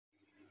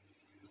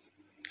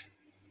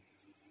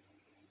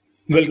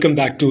Welcome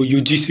back to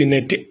UGC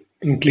Net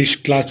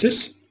English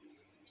classes.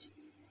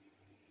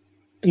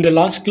 In the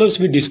last class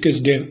we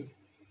discussed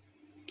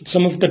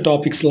some of the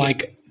topics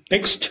like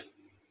text,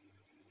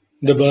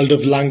 the world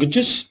of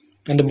languages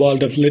and the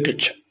world of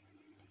literature.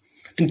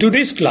 In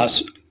today's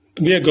class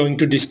we are going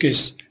to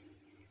discuss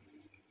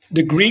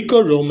the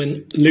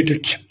Greco-Roman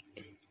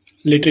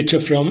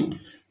literature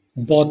from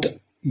both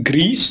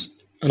Greece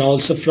and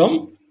also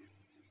from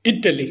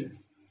Italy.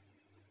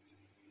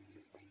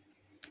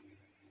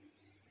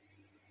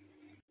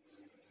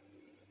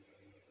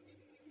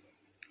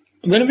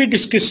 When we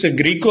discuss the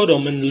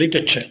Greco-Roman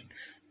literature,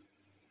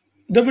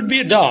 there would be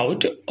a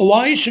doubt,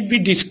 why should we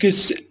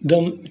discuss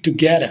them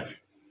together?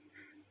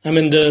 I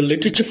mean, the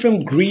literature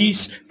from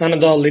Greece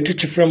and the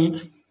literature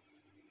from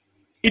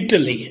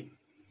Italy.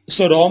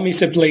 So Rome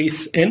is a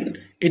place in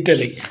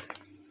Italy.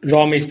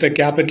 Rome is the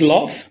capital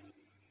of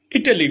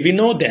Italy. We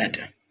know that.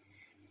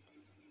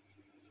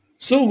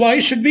 So why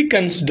should we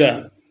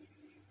consider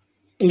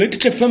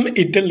literature from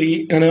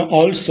Italy and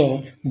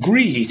also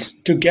Greece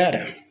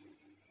together?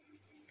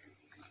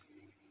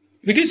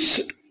 Because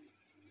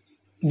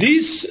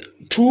these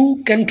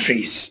two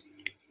countries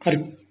are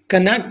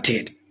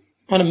connected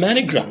on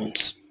many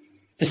grounds,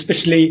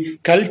 especially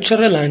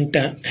cultural and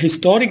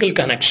historical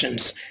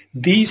connections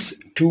these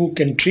two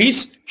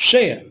countries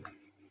share.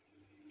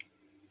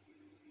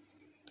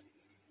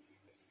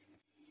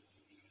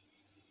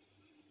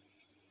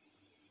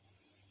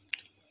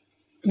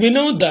 We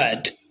know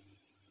that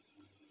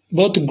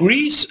both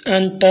Greece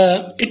and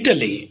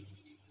Italy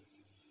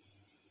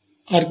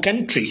are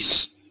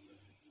countries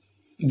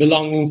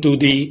belonging to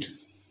the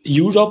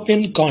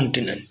European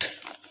continent.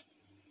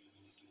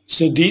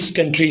 So these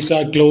countries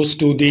are close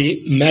to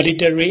the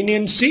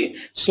Mediterranean Sea.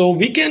 So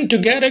we can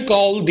together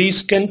call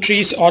these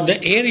countries or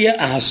the area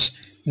as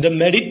the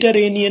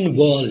Mediterranean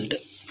world.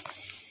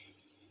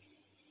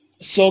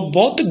 So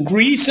both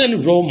Greece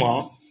and Rome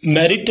are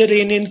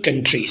Mediterranean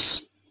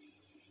countries.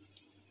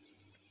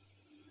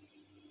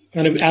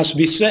 And as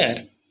we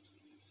said,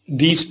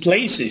 these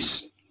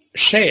places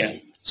share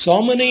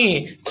so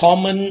many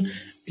common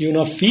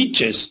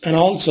features and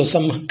also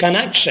some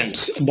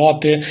connections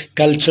both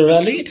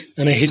culturally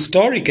and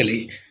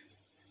historically.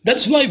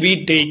 That's why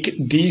we take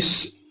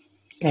the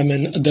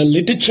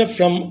literature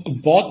from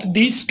both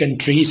these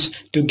countries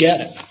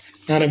together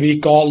and we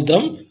call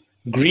them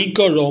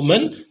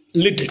Greco-Roman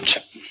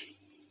literature.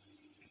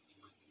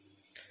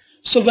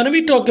 So when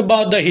we talk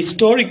about the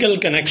historical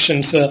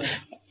connections,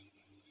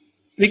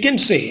 we can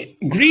say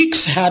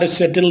Greeks had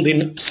settled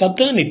in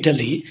southern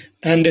Italy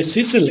and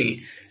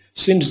Sicily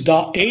since the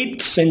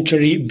 8th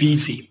century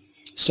BC.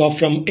 So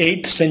from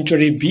 8th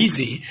century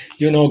BC,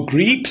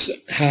 Greeks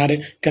had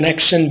a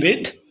connection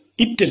with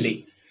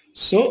Italy.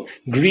 So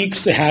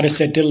Greeks had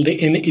settled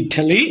in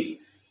Italy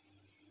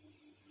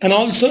and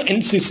also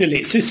in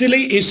Sicily.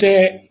 Sicily is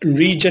a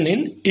region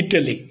in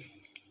Italy.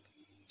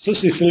 So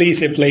Sicily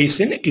is a place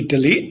in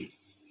Italy.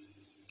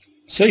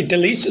 So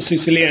Italy's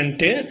Sicily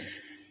and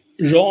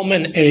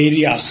Roman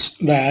areas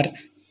were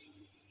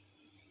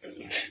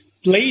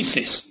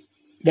places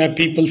where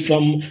people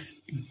from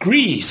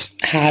Greece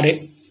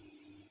had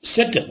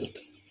settled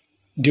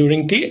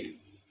during the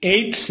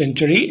 8th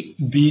century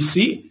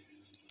BC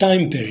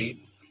time period.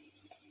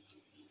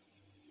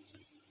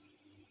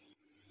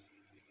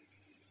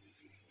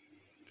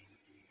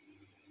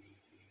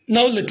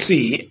 Now let's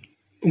see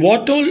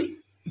what all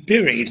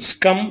periods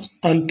come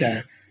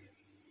under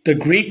the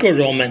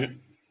Greco-Roman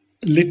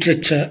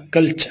literature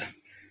culture.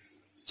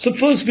 So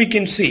first we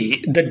can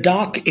see the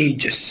Dark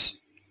Ages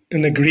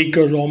in the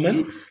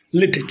Greco-Roman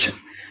literature.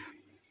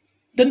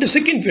 Then the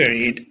second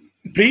period,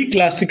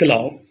 pre-classical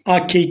or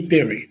archaic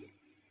period.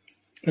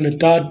 And the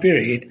third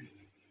period,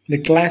 the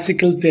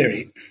classical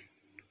period.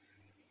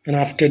 And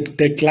after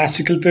the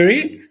classical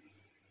period,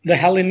 the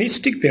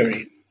Hellenistic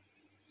period.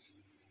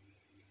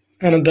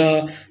 And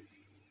the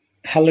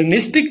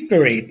Hellenistic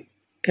period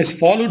is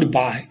followed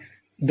by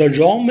the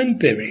Roman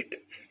period.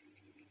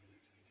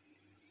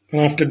 And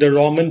after the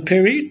Roman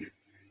period,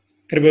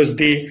 it was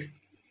the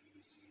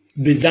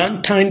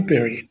Byzantine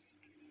period.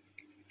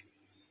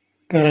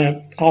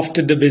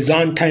 After the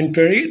Byzantine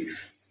period,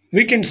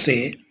 we can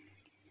say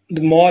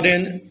the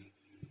modern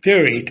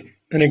period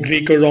in a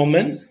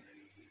Greco-Roman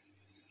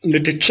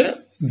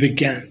literature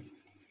began.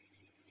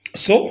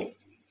 So,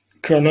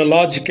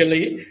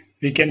 chronologically,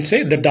 we can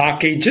say the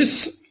Dark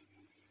Ages,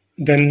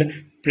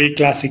 then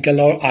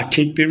pre-classical or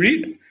archaic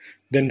period,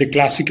 then the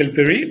classical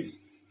period,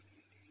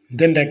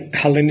 then the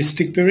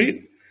Hellenistic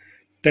period,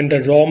 then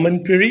the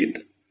Roman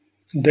period,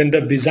 then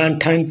the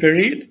Byzantine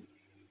period,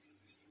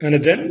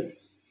 and then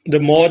the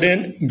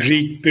modern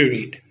Greek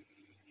period.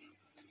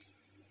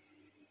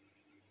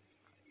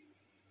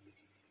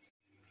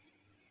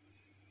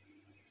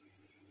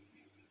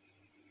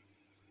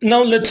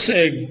 Now let's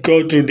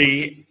go to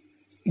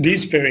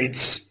these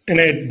periods in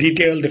a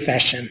detailed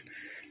fashion.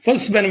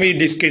 First, when we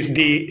discuss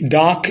the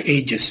Dark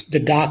Ages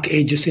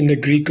in the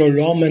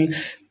Greco-Roman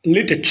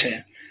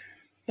literature,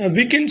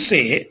 we can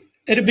say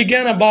it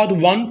began about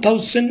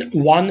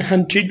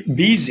 1100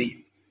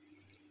 BC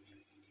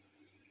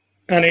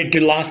and it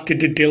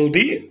lasted till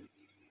the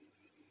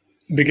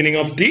beginning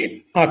of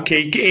the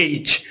Archaic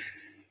Age.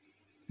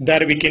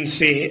 That we can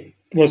say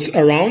was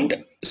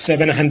around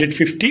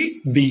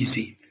 750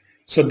 BC.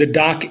 So the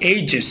Dark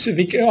Ages,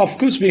 of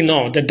course we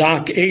know the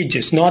Dark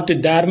Ages, not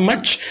that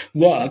much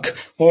work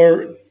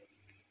or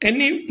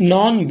any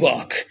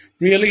non-work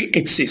really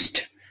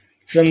exist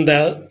from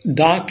the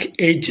Dark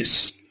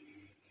Ages.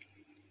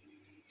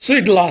 So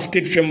it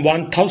lasted from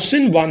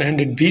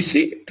 1100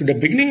 BC to the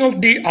beginning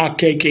of the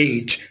Archaic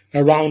Age,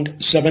 around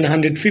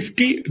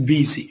 750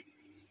 BC.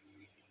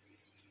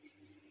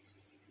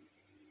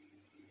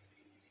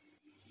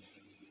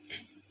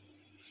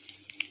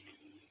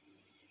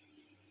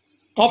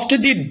 After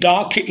the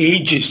Dark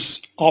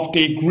Ages of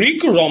the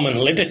Greek-Roman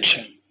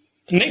literature,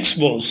 next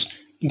was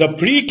the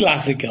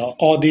pre-classical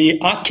or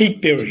the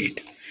Archaic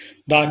period.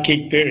 The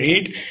Archaic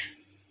period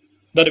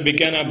that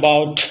began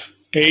about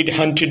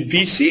 800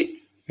 BC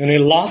and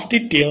it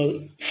lasted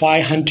till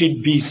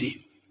 500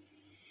 BC.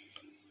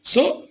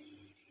 So,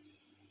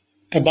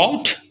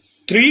 about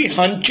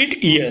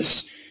 300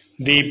 years,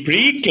 the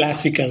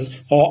pre-classical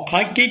or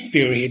Archaic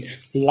period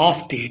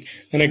lasted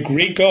in a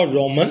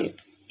Greco-Roman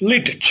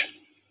literature.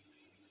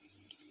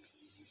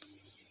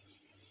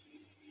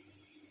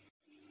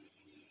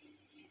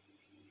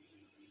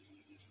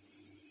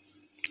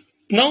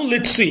 Now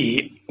let's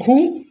see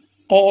who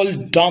all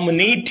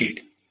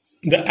dominated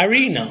the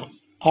arena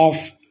of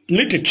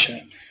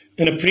literature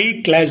in a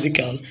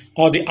pre-classical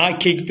or the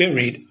Archaic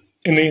period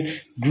in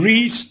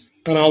Greece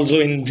and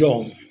also in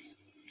Rome.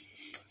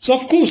 So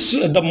of course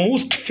the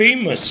most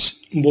famous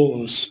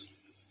was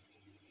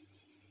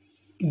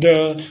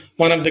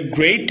one of the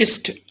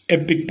greatest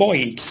epic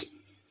poets,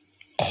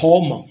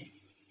 Homer.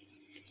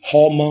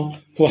 Homer,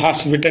 who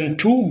has written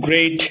two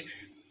great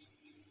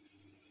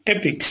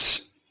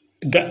epics,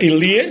 the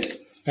Iliad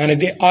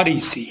and the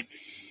Odyssey.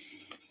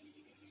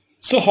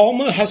 So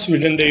Homer has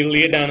written the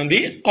Iliad and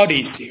the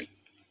Odyssey.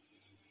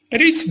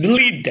 It is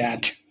believed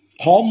that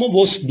Homer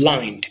was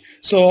blind.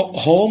 So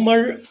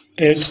Homer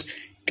is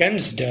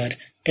considered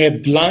a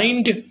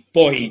blind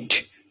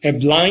poet, a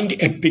blind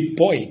epic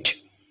poet.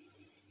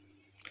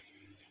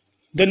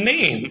 The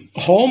name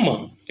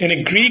Homer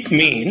in Greek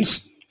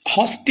means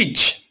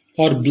hostage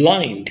or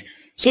blind.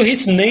 So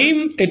his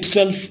name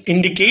itself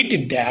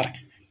indicated that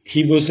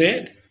he was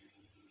a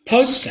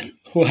person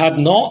who had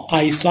no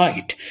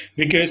eyesight,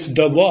 because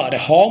the word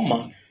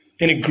Homer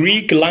in a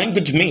Greek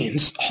language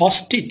means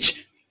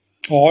hostage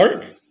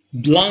or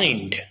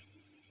blind.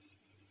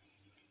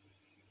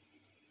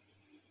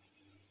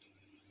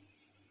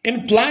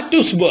 In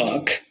Plato's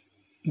work,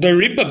 The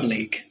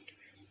Republic,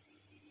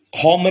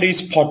 Homer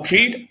is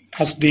portrayed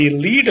as the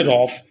leader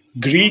of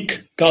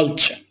Greek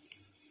culture.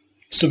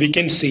 So we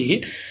can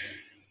see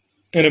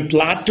in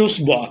Plato's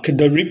work,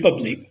 The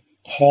Republic,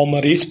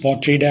 Homer is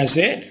portrayed as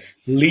a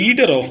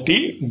leader of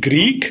the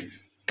Greek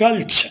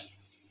culture.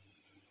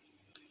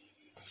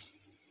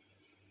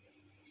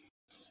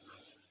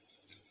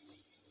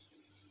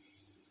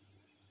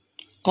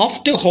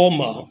 After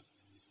Homer,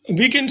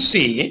 we can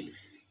see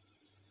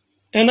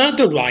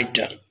another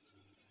writer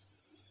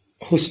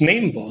whose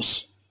name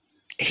was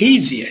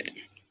Hesiod.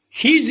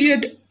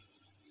 Hesiod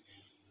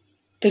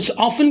is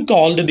often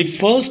called the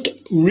first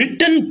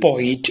written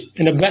poet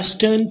in a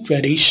Western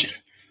tradition.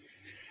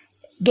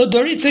 Though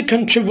there is a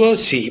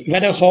controversy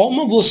whether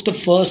Homer was the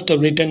first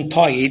written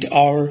poet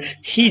or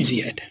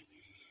Hesiod.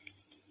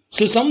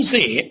 So some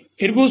say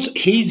it was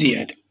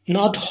Hesiod,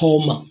 not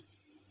Homer.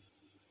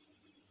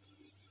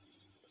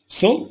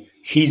 So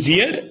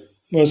Hesiod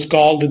was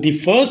called the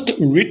first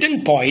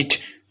written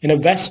poet in a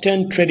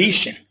Western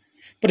tradition.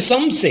 But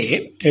some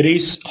say it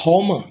is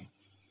Homer.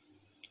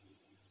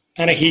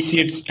 And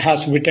Hesiod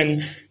has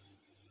written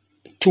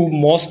two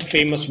most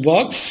famous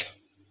works.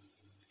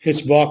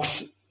 His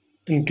works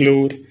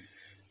include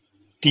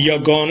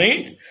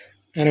Theogony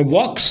and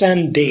Works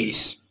and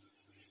Days.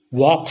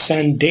 Works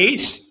and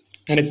Days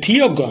and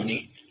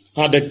Theogony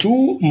are the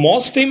two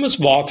most famous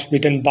works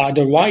written by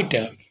the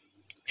writer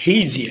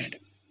Hesiod.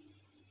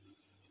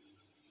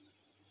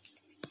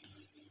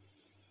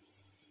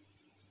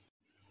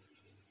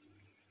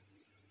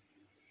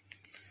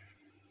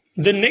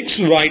 The next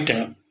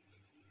writer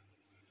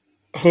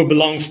who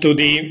belongs to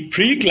the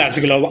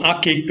pre-classical or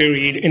Archaic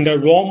period in the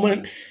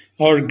Roman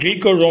or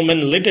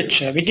Greco-Roman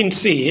literature, we can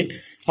see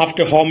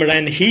after Homer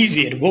and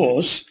Hesiod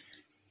was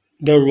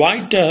the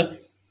writer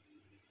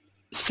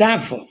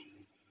Sappho.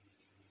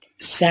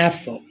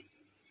 Sappho.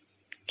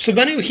 So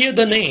when you hear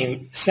the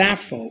name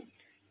Sappho,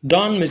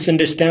 don't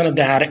misunderstand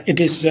that it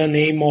is the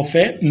name of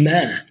a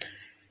man.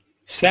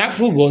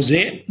 Sappho was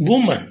a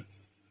woman.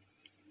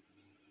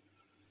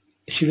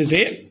 She was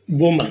a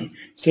woman.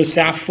 So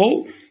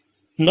Sappho,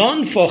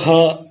 known for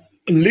her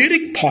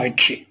lyric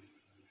poetry.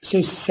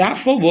 So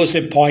Sappho was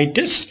a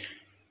poetess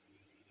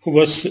who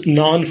was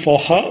known for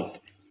her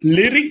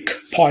lyric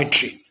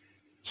poetry,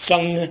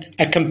 sung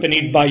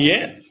accompanied by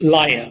a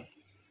lyre.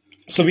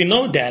 So we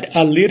know that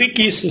a lyric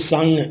is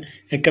sung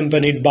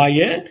accompanied by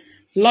a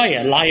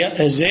Lyre. Lyre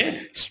is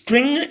a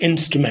string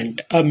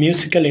instrument, a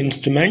musical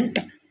instrument,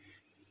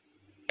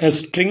 a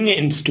string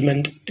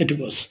instrument it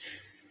was.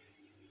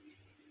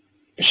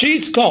 She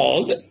is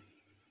called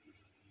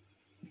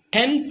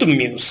 10th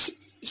muse.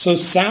 So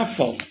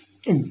Sappho,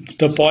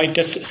 the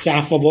poetess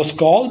Sappho was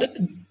called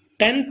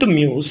 10th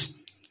muse,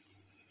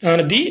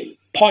 and the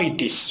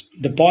poetess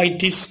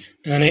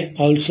and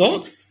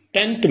also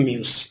 10th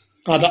muse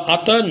are the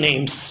other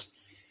names.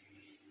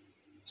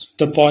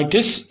 The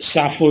poetess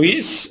Sappho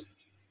is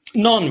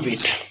known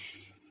with.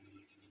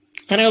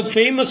 And her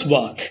famous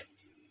work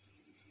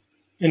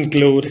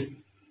include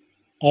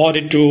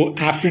Ode to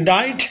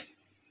Aphrodite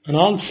and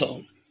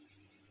also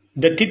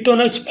the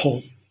Tithonus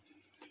poem.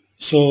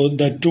 So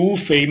the two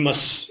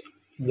famous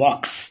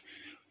works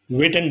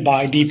written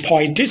by the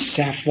poetess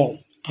Sappho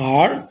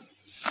are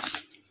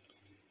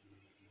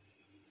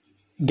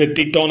the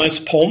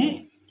Tithonus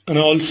poem and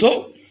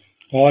also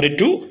Ode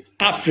to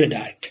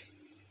Aphrodite.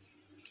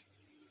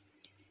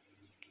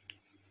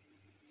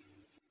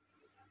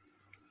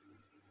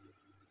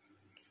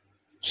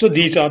 So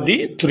these are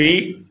the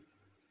three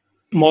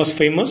most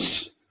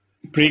famous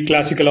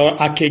pre-classical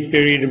or archaic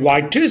period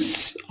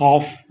writers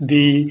of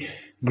the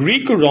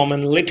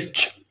Greco-Roman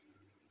literature.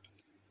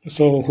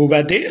 So who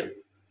were they?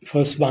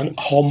 First one,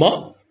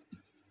 Homer,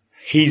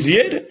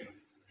 Hesiod,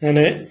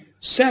 and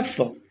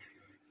Sappho.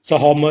 So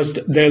Homer's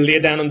the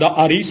Iliad and the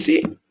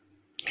Odyssey,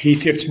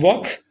 Hesiod's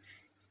work,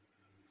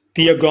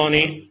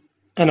 Theogony,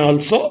 and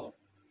also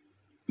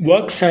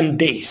Works and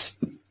Days.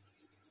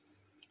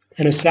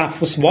 And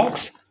Sappho's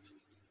works,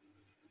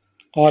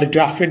 Ode to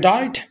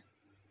Aphrodite,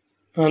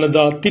 and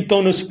the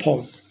Tithonus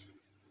poem.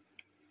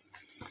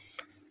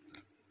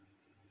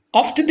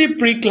 After the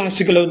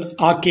pre-classical and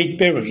archaic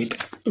period,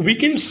 we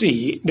can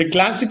see the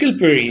classical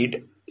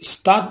period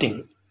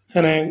starting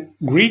in a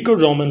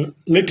Greco-Roman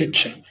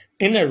literature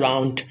in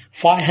around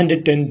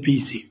 510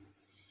 BC.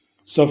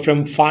 So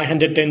from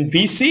 510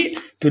 BC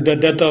to the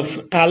death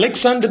of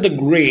Alexander the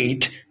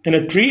Great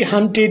in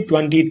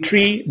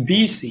 323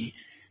 BC,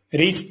 it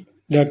is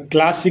the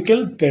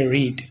classical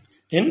period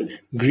in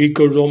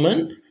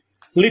Greco-Roman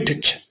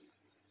literature.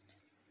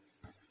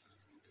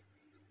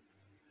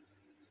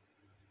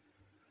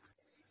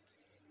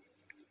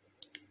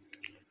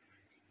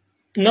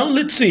 Now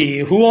let's see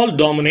who all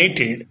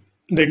dominated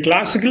the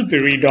classical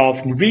period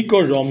of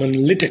Greco-Roman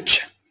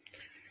literature.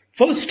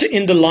 First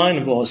in the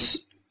line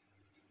was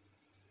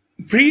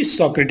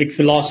pre-Socratic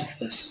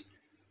philosophers.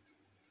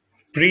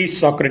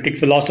 Pre-Socratic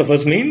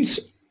philosophers means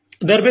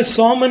there were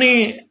so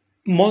many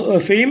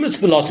famous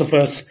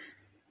philosophers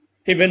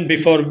even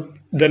before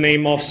the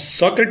name of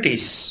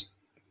Socrates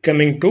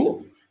coming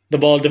to the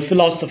world of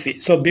philosophy.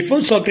 So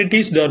before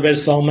Socrates, there were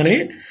so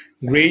many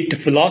great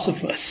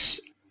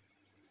philosophers.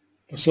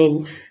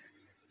 So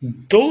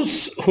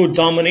those who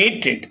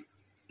dominated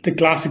the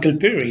classical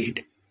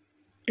period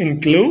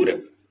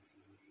include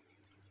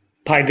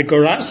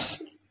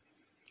Pythagoras,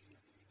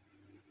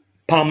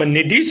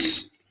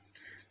 Parmenides,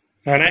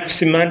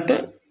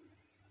 Anaximander,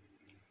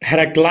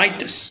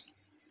 Heraclitus.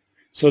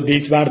 So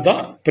these were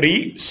the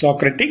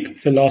pre-Socratic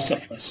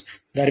philosophers.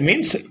 That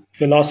means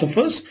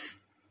philosophers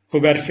who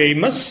were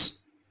famous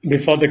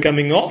before the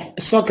coming of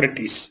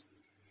Socrates.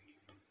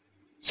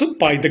 So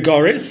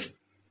Pythagoras,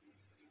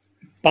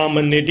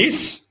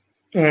 Parmenides,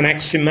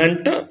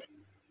 Anaximander,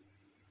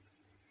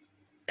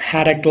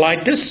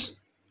 Heraclitus,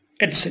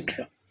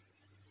 etc.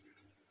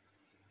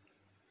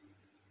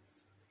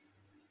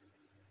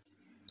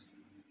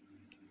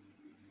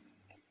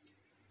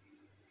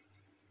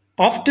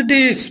 After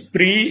these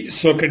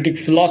pre-Socratic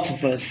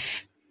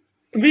philosophers,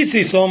 we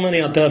see so many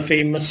other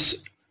famous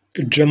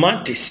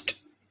dramatists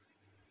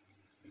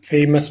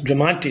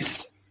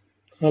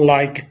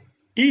like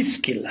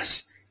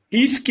Aeschylus.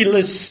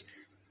 Aeschylus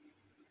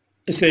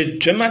is a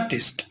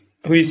dramatist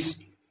who is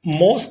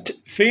most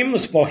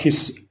famous for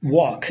his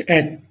work,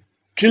 a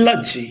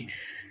trilogy.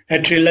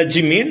 A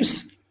trilogy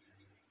means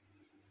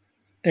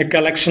a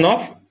collection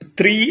of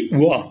 3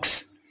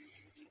 works.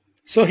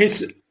 So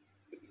his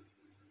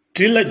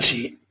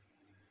trilogy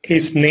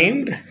is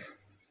named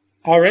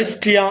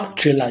Orestia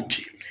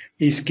Trilogy.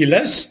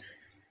 Aeschylus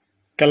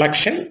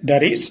collection,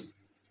 that is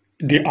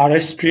the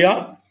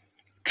Orestia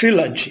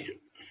Trilogy.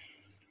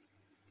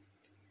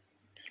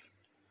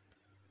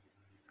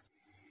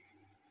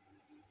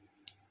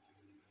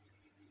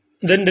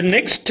 Then the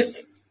next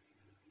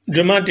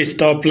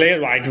dramatist or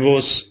playwright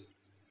was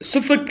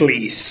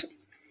Sophocles.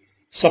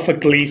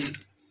 Sophocles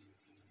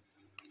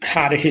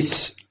had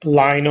his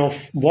line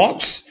of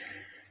works,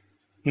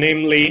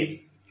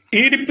 namely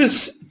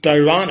Oedipus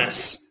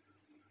Tyrannus,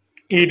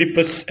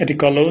 Oedipus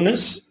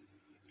Epicolonus,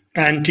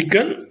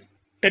 Antigone,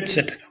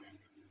 etc.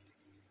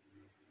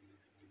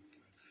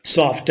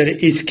 So after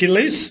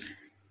Aeschylus,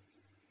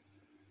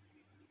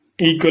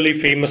 equally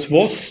famous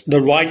was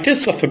the writer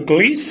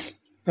Sophocles,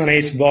 and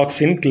his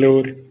works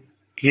include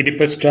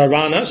Oedipus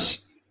Tyrannus,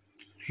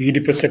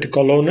 Oedipus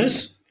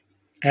Epicolonus,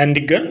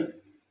 Antigone,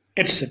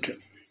 etc.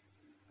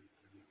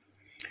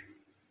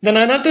 Then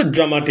another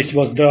dramatist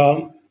was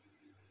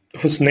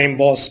whose name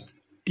was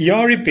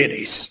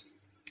Euripides.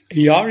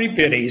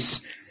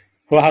 Euripides,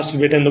 who has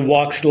written the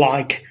works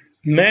like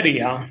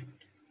Medea,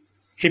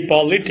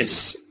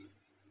 Hippolytus,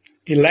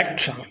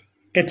 Electra,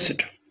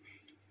 etc.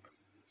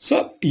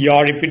 So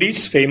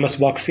Euripides' famous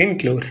works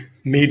include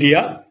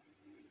Medea,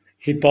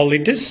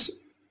 Hippolytus,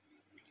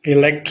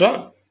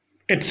 Electra,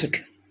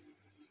 etc.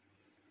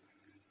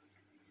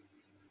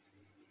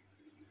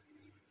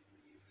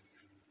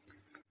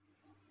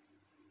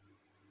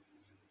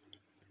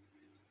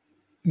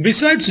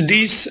 Besides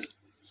these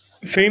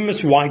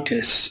famous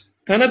writers,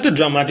 another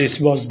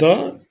dramatist was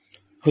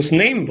whose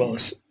name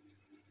was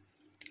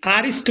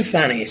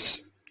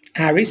Aristophanes.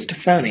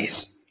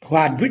 Aristophanes, who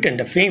had written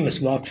the famous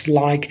works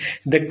like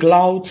The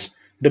Clouds,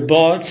 The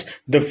Birds,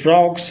 The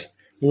Frogs,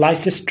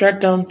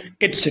 Lysistratum,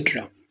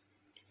 etc.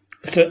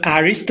 So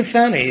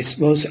Aristophanes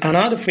was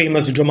another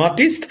famous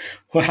dramatist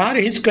who had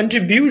his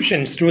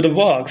contributions through the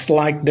works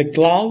like The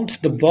Clouds,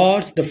 The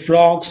Birds, The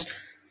Frogs,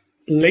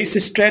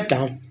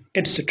 Lysistratum,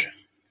 etc.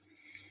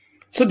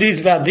 So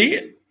these were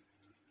the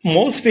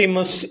most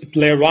famous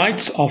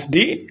playwrights of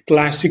the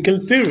classical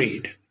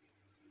period.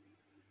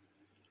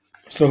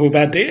 So who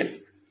were they?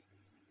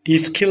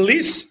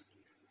 Aeschylus,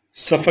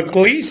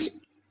 Sophocles,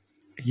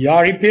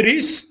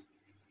 Euripides,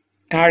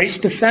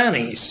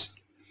 Aristophanes.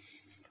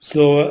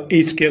 So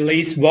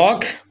Aeschylus'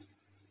 work,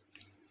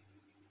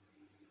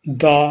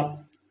 the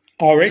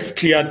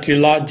Oresteia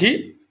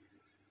trilogy,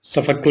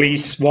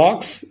 Sophocles'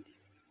 works,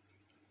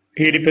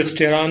 Oedipus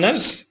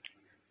Tyrannus,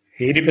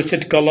 Oedipus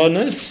et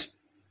Colonus,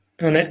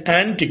 and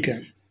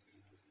Antigone.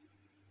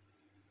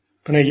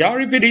 And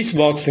Euripides'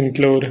 works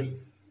include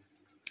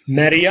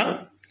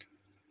Medea,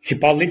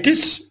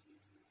 Hippolytus,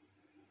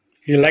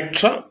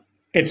 Electra,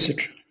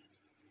 etc.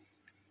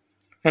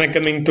 And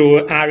coming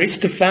to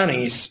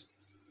Aristophanes,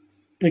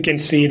 we can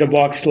see the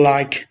works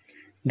like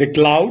The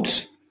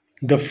Clouds,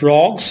 The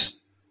Frogs,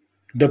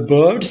 The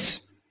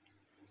Birds,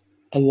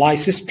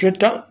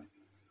 Lysistrata,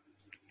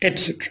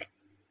 etc.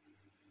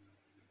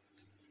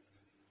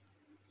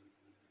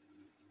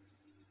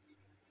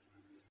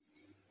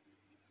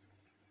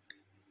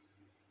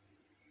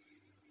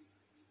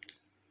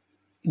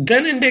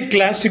 Then in the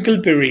classical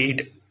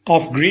period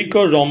of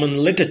Greco-Roman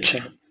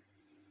literature,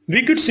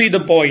 we could see the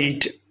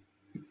poet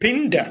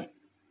Pindar.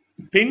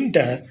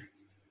 Pindar,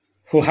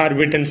 who had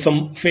written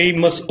some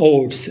famous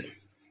odes.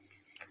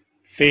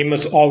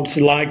 Famous odes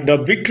like the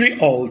Victory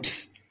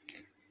Odes.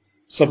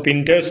 So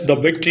Pindar's The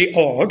Victory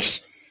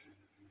Odes,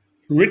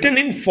 written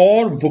in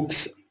 4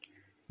 books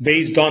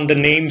based on the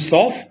names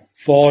of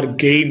 4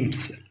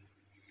 games.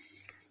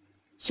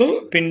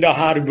 So Pindar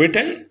had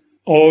written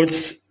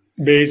odes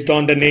based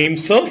on the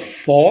names of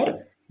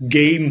 4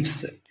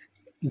 games.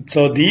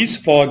 So these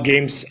 4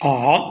 games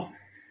are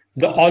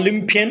the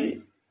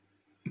Olympian,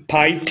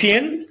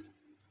 Pythian,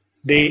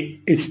 the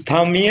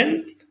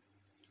Isthmian,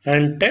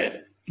 and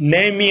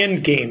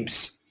Nemean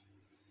games.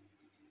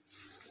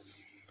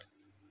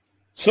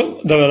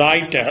 So the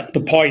writer,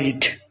 the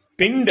poet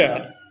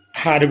Pindar,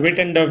 had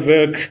written the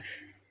work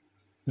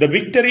The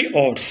Victory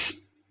Odes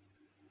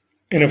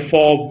in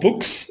 4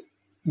 books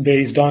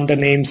based on the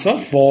names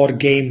of 4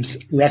 games,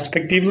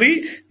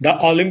 respectively the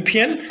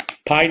Olympian,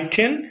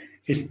 Pythian,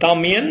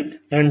 Isthmian,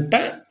 and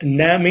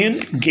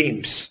Nemean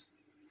games.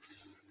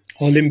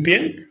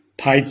 Olympian,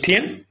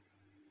 Pythian,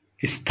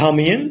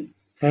 Isthmian,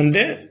 and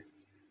the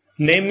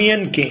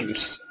Nemean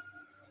games.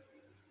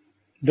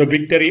 The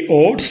Victory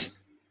Odes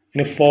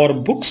in 4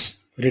 books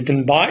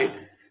written by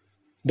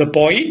the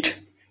poet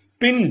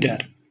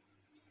Pindar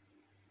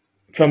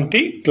from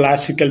the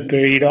classical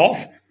period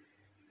of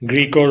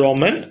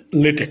Greco-Roman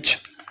literature.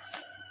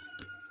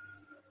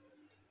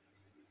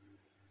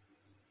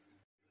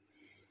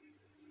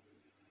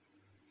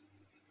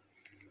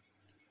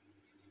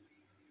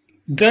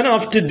 Then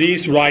after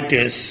these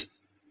writers,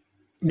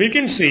 we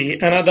can see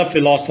another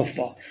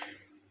philosopher,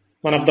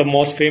 one of the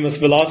most famous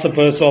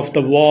philosophers of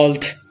the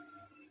world,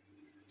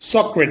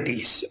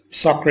 Socrates.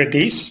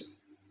 Socrates,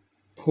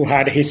 who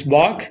had his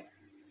work,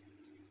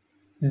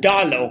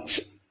 Dialogues.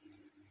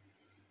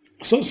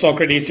 So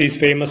Socrates is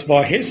famous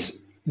for his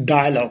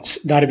dialogues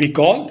that we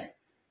call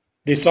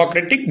the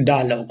Socratic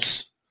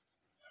dialogues.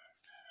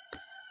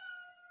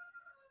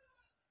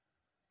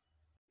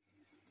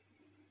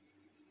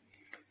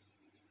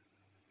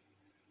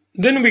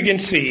 Then we can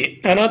see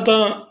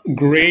another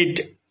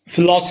great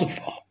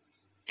philosopher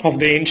of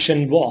the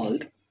ancient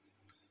world,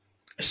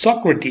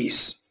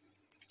 Socrates.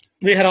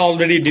 We had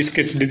already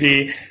discussed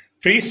the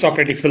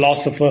pre-Socratic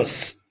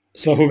philosophers.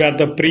 So who were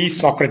the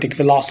pre-Socratic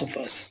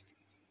philosophers?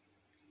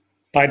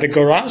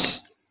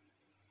 Pythagoras,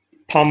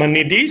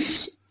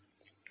 Parmenides,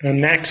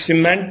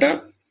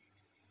 Anaximander,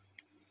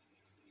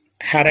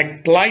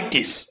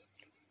 Heraclitus.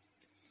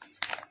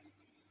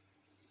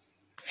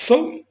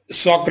 So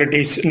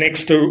Socrates,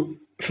 next to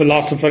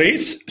philosopher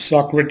is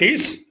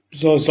Socrates.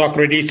 So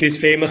Socrates is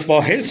famous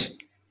for his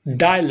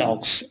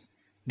dialogues.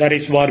 That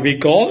is what we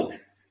call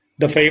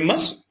the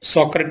famous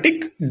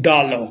Socratic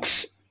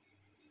dialogues.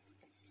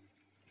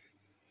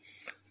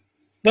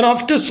 Then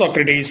after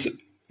Socrates,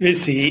 we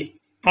see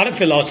other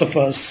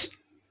philosophers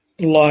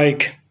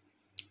like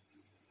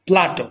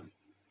Plato.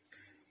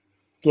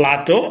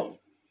 Plato,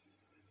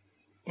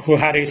 who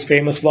had his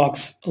famous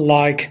works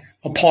like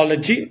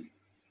Apology,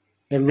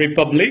 the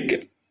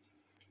Republic,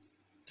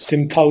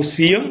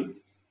 Symposium,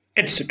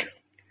 etc.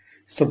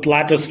 So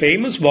Plato's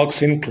famous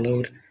works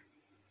include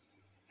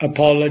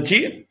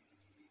Apology,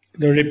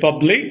 the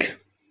Republic,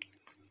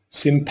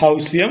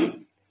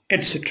 Symposium,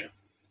 etc.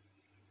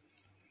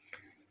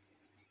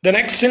 The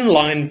next in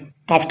line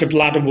after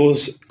Plato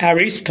was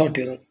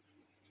Aristotle.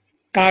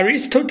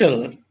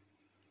 Aristotle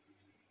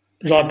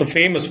wrote the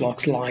famous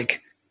works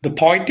like the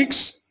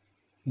Poetics,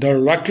 the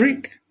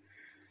Rhetoric,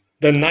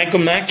 the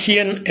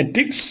Nicomachean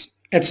Ethics,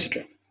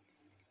 etc.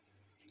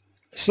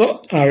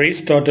 So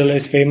Aristotle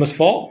is famous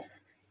for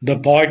the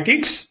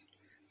Poetics,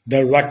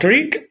 the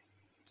Rhetoric,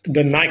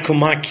 the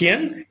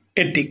Nicomachean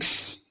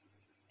Ethics.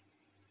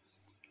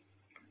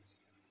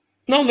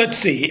 Now let's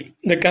see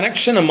the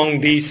connection among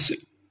these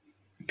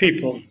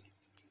people.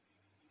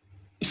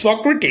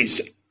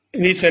 Socrates,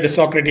 we said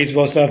Socrates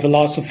was a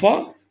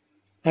philosopher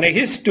and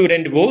his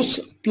student was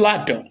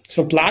Plato.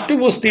 So Plato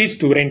was the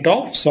student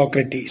of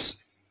Socrates.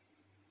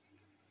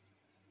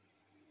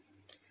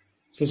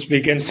 So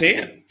we can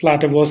say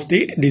Plato was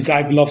the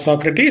disciple of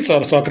Socrates,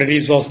 or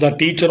Socrates was the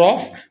teacher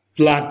of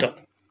Plato.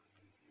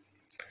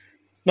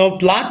 Now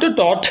Plato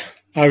taught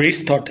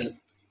Aristotle.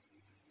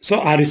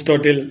 So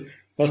Aristotle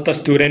was the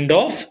student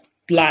of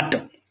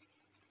Plato.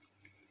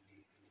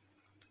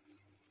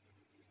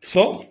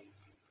 So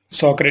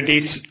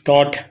Socrates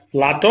taught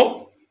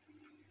Plato.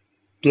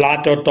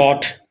 Plato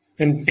taught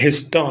in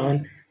his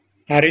turn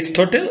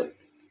Aristotle.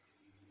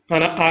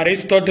 And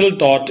Aristotle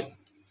taught.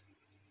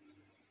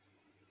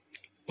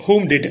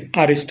 Whom did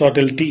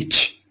Aristotle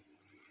teach?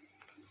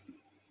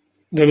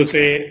 There was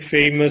a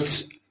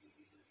famous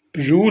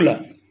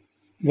ruler,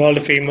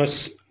 world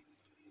famous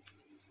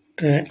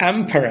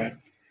emperor,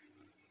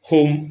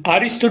 whom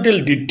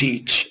Aristotle did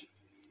teach.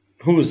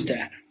 Who was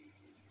that?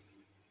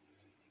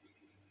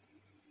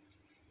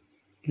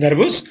 That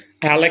was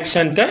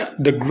Alexander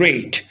the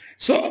Great.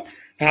 So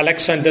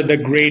Alexander the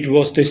Great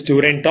was the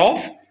student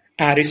of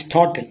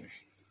Aristotle.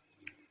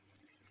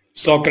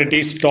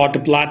 Socrates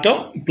taught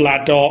Plato.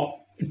 Plato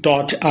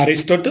taught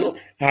Aristotle.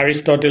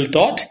 Aristotle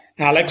taught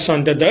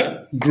Alexander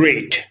the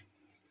Great.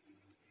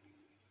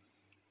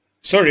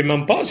 So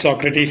remember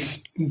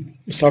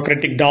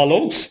Socratic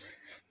dialogues,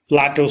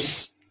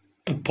 Plato's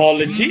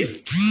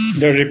Apology,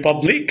 the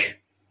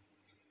Republic,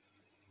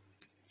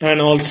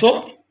 and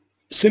also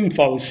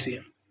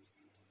Symposium.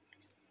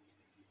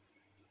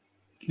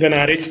 Then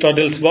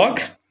Aristotle's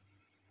work,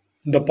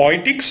 the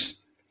Poetics,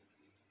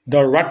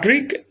 the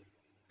Rhetoric,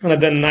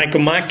 and the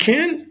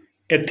Nicomachean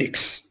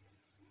Ethics.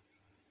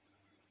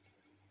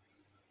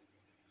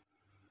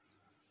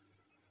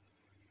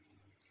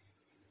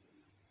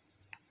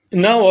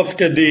 Now,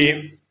 after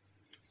the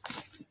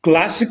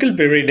classical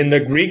period in the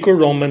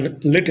Greco-Roman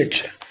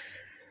literature,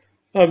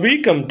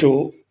 we come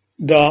to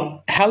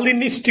the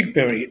Hellenistic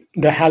period,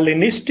 the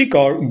Hellenistic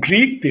or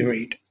Greek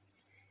period.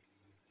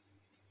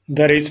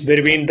 That is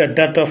between the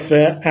death of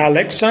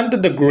Alexander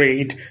the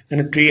Great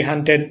in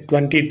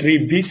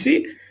 323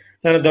 BC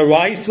and the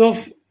rise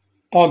of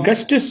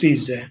Augustus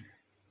Caesar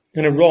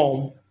in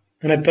Rome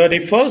in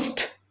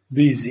 31st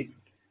BC.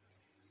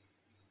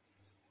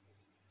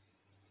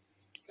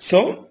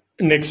 So,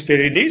 next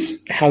period is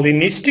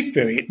Hellenistic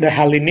period. The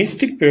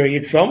Hellenistic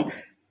period from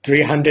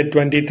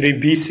 323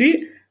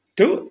 BC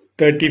to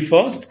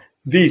 31st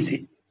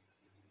BC.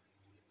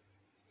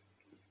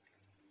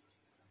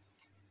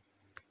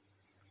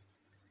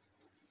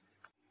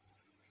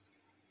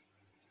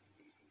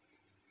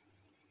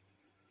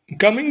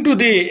 Coming to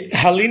the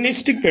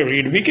Hellenistic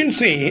period, we can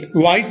see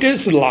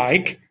writers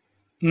like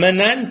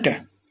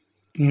Menandr,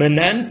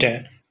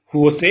 who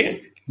was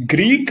a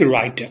Greek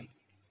writer.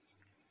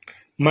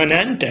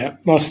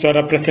 Menandr was the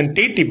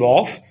representative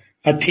of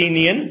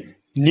Athenian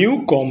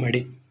New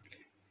Comedy.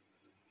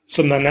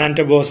 So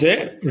Menandr was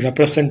a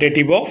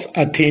representative of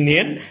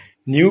Athenian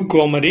New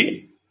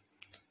Comedy.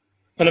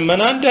 And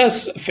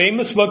Menandr's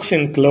famous works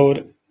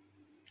include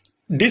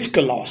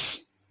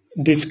Discourse,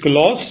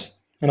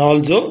 and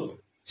also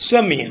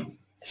Samia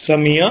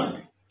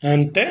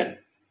and the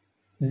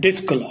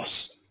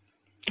Discourse,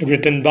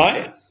 written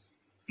by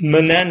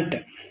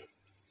Menandr.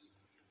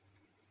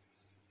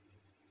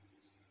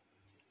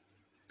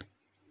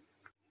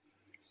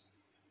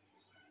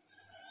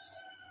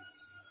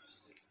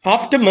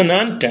 After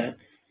Menandr,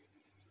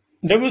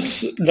 there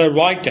was the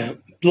writer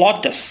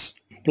Plautus.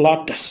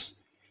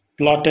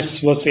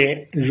 Plautus was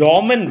a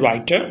Roman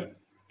writer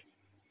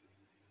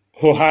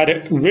who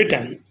had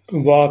written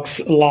works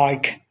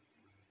like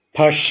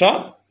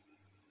Persia,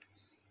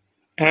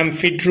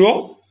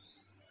 Amphitryo,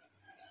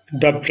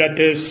 the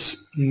Brothers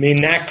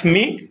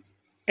Menachmi,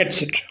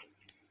 etc.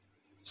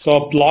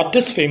 So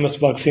Plautus' famous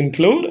works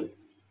include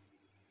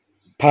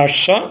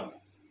Persia,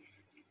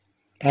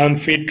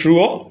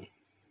 Amphitryo,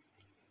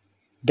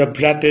 the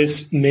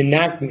Brothers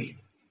Menachmi.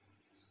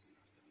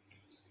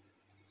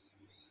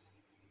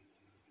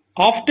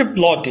 After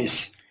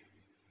Plautus,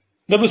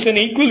 There was an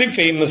equally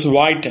famous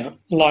writer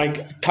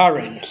like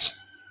Terence.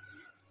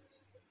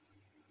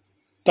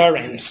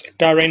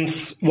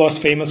 Terence was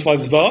famous for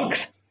his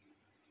works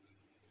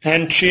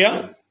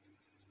Antria,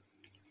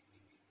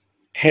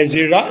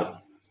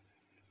 Hezira,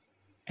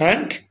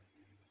 and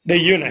the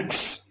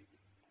Eunuchs.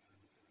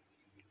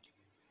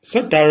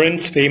 So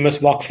Terence's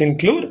famous works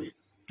include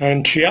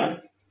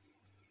Antria,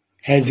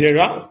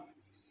 Hezira,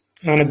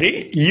 and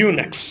the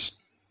Eunuchs.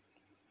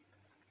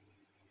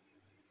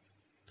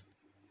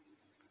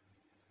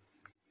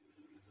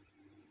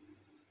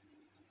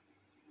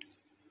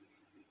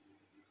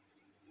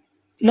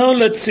 Now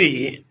let's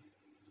see,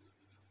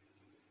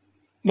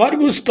 what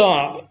was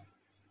the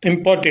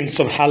importance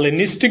of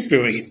Hellenistic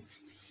period,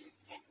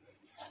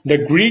 the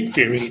Greek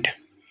period?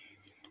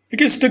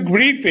 Because the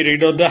Greek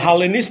period or the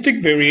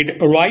Hellenistic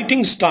period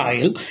writing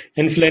style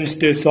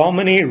influenced so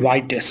many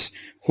writers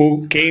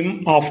who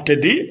came after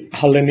the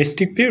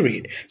Hellenistic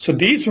period. So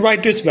these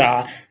writers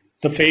were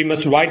the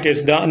famous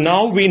writers.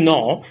 Now we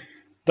know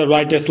the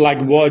writers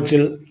like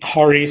Virgil,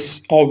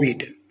 Horace,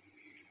 Ovid.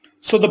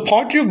 So the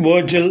poetry of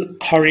Virgil,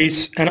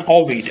 Horace, and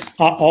Ovid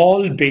are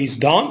all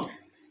based on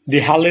the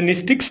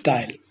Hellenistic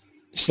style.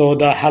 So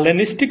the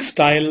Hellenistic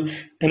style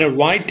in a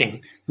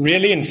writing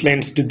really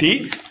influenced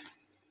the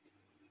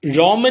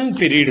Roman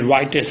period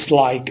writers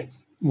like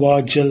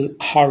Virgil,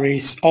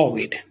 Horace,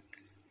 Ovid.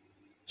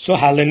 So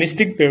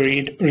Hellenistic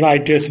period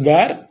writers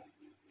were,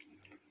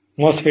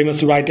 most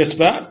famous writers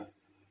were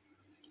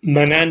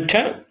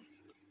Menander,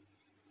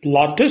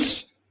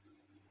 Plautus,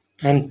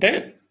 and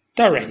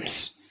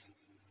Terence.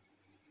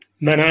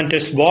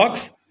 Menander's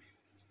works,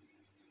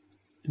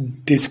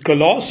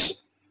 Discourse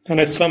and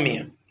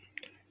Asomia.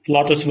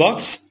 Plautus'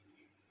 works,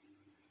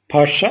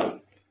 Persia,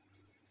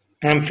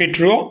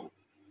 Amphitryo,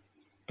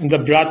 and the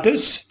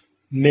brothers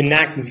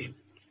Menachmi.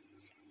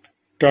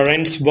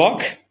 Terence's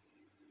work,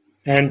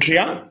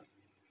 Antria,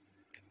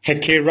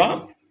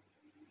 Hekera,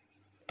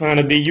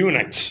 and the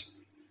Eunuchs.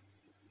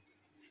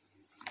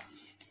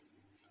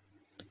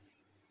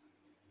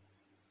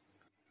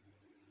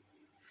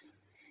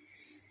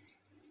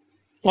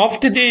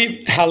 After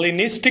the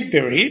Hellenistic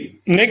period,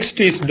 next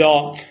is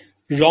the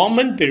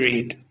Roman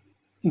period.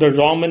 The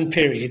Roman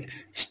period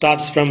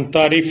starts from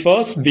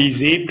 31st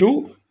BC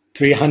to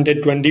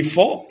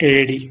 324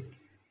 AD.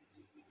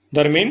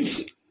 That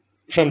means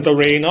from the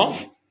reign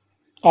of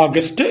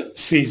Augustus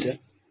Caesar.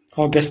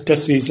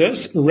 Augustus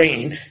Caesar's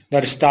reign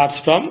that starts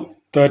from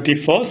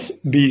 31st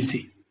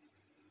BC.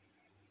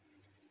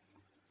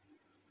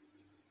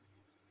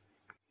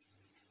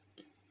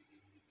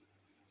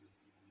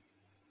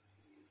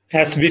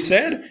 As we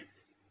said,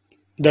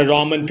 the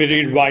Roman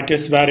period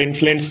writers were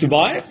influenced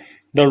by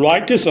the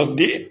writers of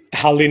the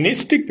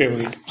Hellenistic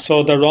period.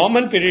 So the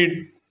Roman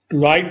period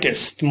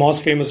writers, the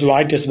most famous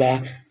writers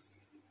were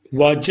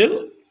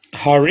Virgil,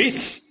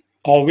 Horace,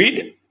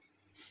 Ovid,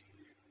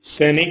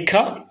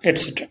 Seneca,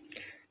 etc.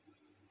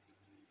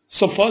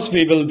 So first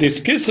we will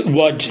discuss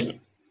Virgil.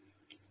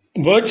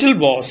 Virgil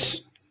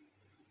was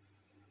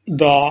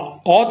the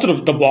author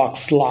of the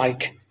works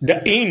like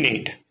the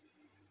Aeneid,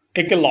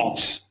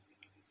 Eclogues,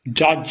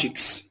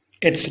 Georgics,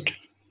 etc.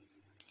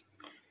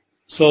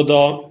 So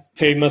the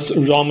famous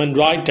Roman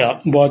writer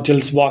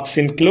Virgil's works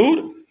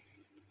include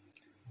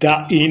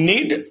the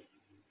Aeneid,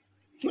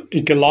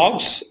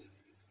 Eclogues,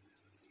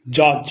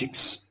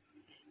 Georgics.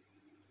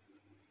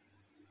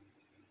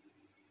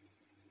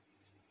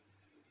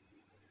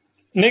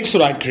 Next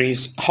writer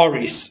is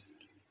Horace.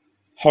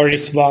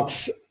 Horace's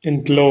works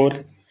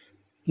include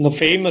the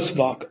famous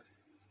work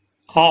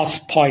Ars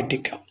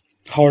Poetica.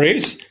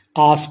 Horace,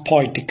 Ars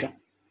Poetica.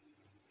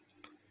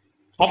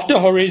 After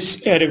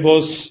Horace, there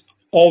was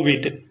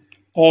Ovid.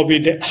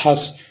 Ovid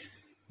has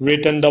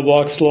written the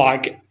works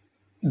like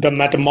the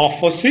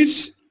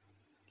Metamorphoses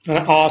and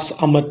Ars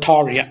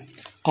Amatoria.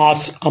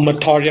 Ars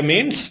Amatoria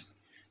means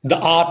the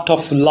art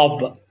of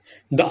love.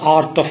 The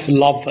art of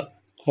love,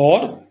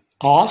 or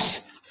Ars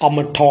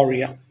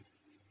Amatoria.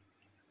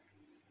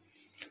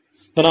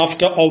 Then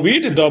after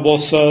Ovid, there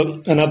was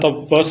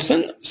another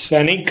person,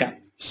 Seneca.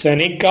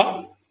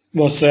 Seneca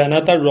was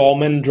another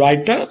Roman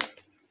writer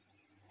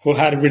who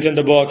had written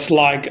the works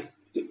like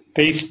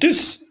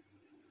Theistus,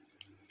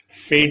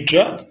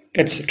 Phaedra,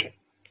 etc.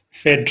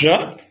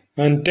 Phaedra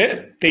and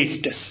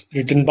Theistus,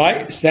 written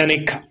by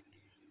Seneca.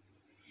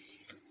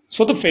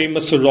 So the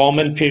famous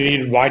Roman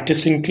period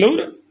writers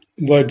include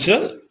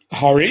Virgil,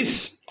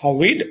 Horace,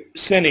 Ovid,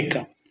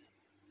 Seneca.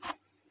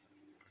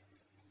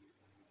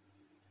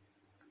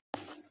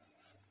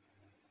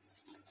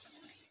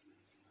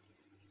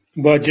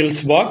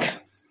 Virgil's work,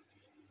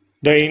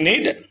 the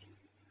Aeneid,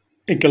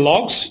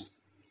 Eclogues,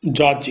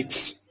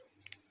 Georgics.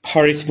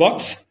 Horace's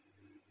works,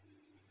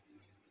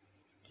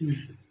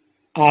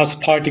 Ars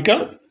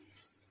Poetica.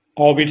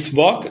 Ovid's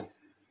work,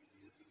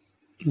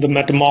 the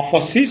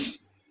Metamorphoses,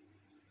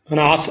 and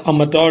Ars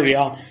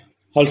Amatoria,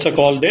 also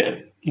called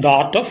the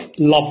art of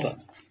love.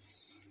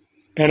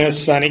 And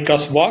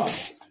Seneca's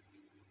works,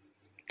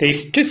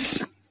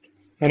 Theistus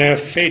and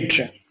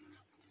Phaedra.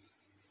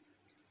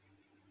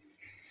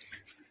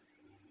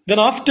 Then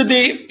after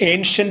the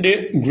ancient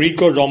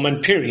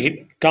Greco-Roman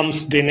period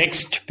comes the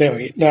next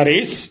period, that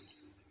is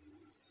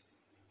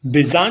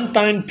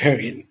Byzantine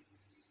period.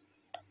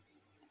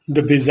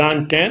 The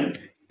Byzantine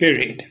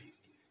period.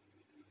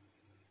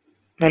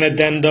 And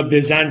then the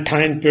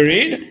Byzantine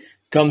period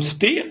comes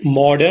the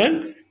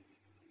modern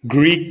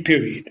Greek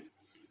period.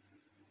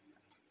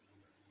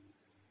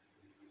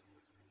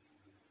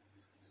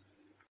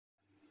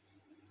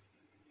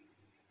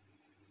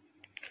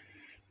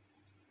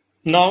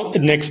 Now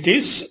next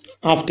is,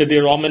 after the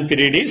Roman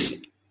period, is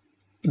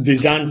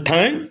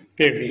Byzantine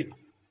period.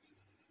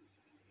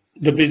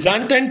 The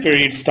Byzantine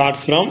period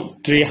starts from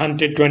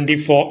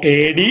 324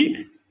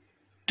 AD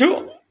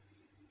to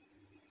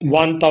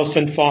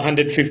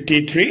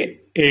 1453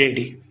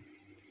 AD.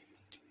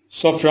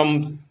 So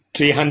from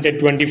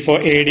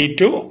 324 AD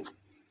to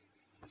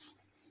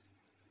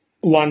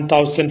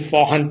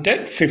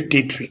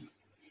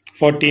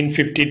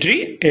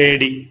 1453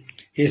 AD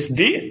is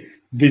the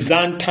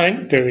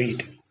Byzantine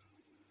period.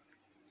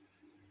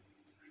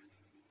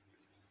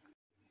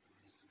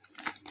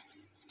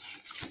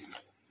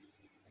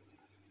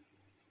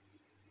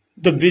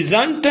 The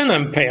Byzantine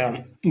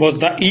Empire was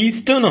the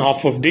eastern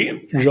half of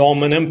the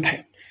Roman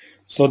Empire.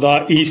 So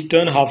the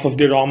eastern half of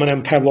the Roman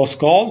Empire was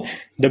called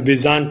the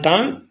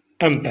Byzantine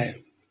Empire.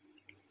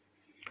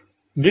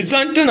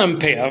 Byzantine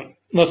Empire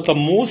was the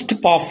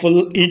most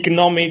powerful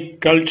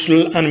economic,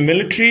 cultural and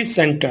military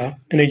center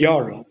in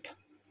Europe.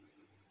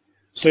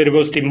 So it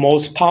was the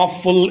most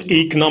powerful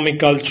economic,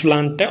 cultural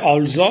and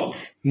also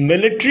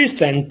military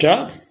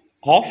center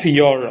of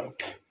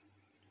Europe.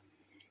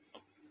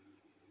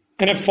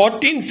 And in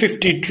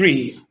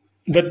 1453,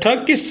 the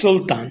Turkish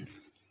Sultan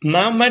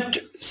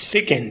Mehmed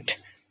II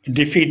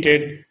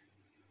defeated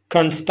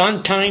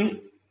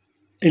Constantine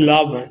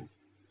XI.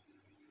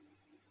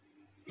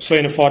 So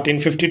in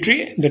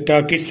 1453, the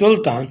Turkish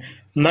Sultan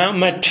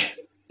Mehmed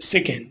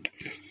II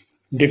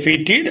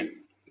defeated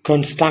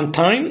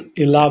Constantine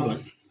XI.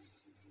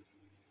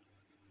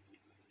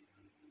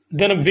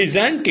 Then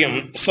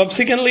Byzantium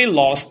subsequently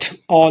lost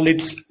all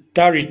its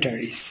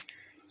territories.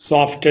 So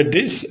after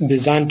this,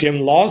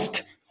 Byzantium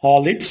lost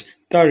all its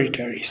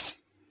territories.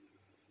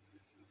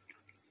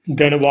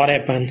 Then what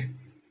happened?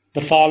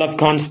 The fall of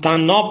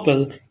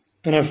Constantinople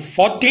in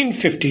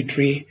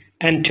 1453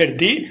 entered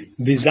the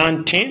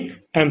Byzantine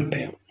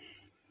Empire.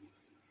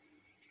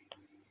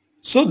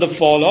 So the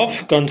fall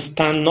of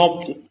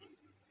Constantinople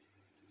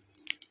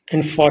in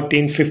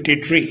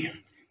 1453.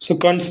 So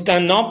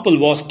Constantinople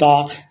was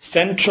the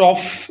center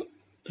of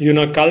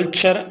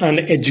culture and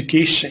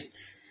education.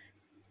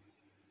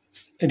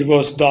 It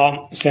was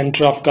the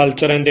center of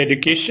culture and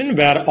education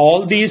where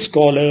all these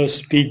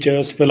scholars,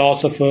 teachers,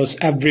 philosophers,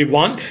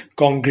 everyone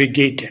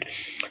congregated.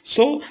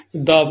 So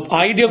the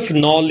idea of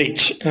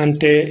knowledge,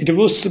 and it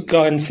was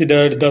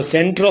considered the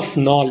center of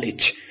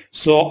knowledge.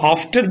 So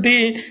after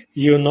the,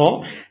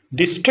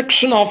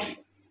 destruction of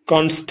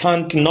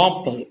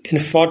Constantinople in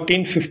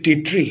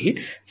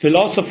 1453,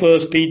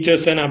 philosophers,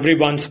 teachers and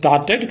everyone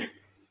started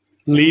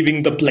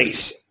leaving the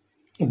place.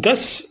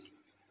 Thus,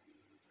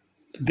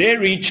 they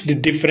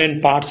reached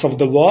different parts of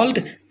the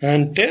world,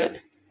 and the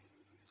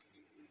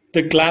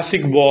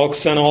classic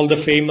works and all the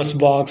famous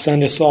works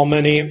and so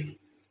many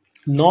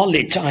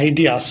knowledge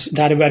ideas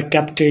that were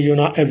kept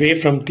away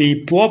from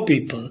the poor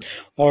people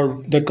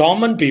or the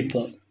common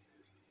people,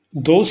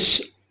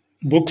 those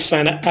books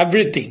and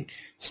everything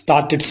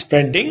started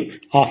spreading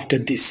after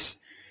this.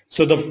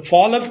 So the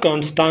fall of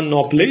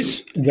Constantinople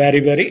is very,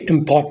 very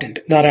important.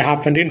 That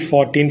happened in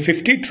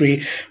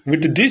 1453.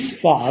 With this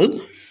fall,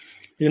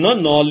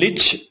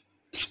 knowledge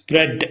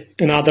spread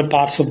in other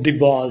parts of the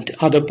world,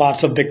 other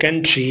parts of the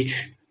country,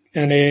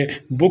 and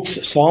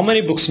so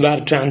many books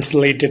were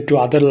translated to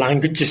other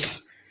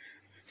languages.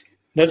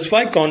 That's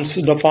why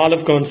the fall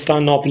of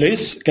Constantinople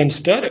is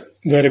considered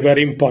very,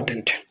 very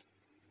important.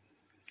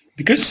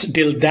 Because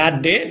till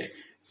that day,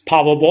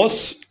 power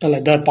was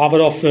the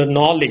power of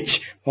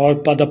knowledge or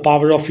the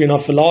power of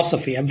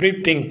philosophy.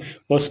 Everything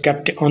was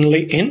kept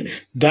only in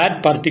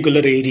that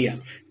particular area.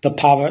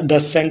 The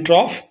center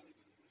of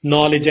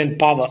knowledge and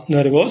power.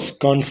 There was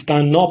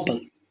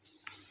Constantinople.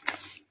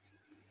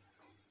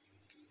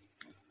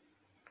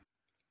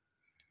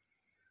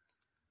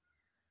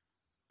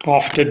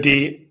 After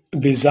the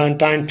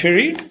Byzantine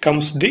period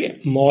comes the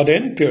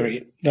modern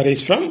period. That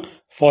is from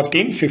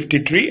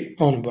 1453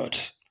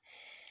 onwards.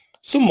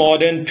 So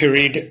modern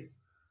period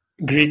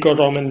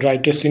Greco-Roman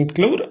writers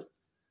include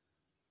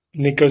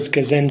Nikos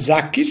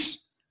Kazantzakis,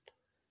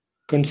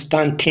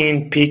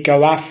 Constantine P.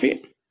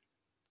 Cavafy,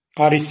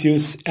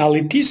 Arisius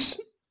Aletis,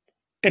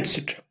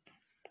 etc.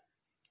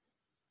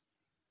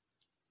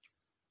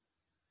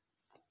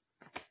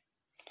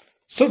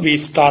 So we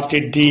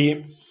started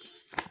the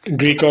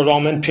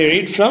Greco-Roman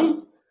period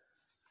from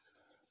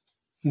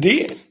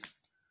the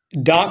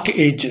Dark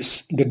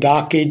Ages. The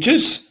Dark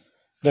Ages,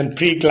 then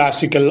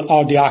pre-classical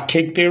or the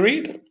Archaic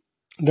period,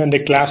 then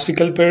the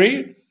Classical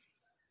period,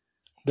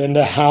 then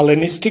the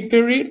Hellenistic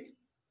period,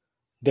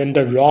 then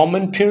the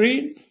Roman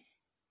period,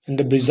 and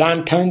the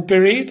Byzantine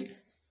period,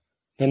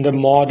 and the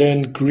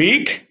modern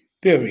Greek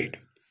period.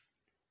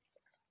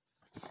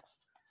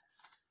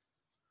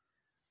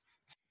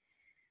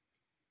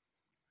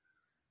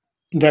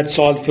 That's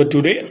all for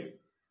today.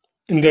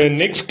 In the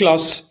next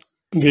class,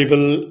 we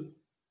will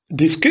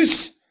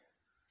discuss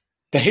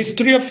the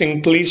history of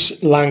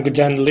English language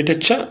and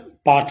literature,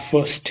 part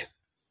first.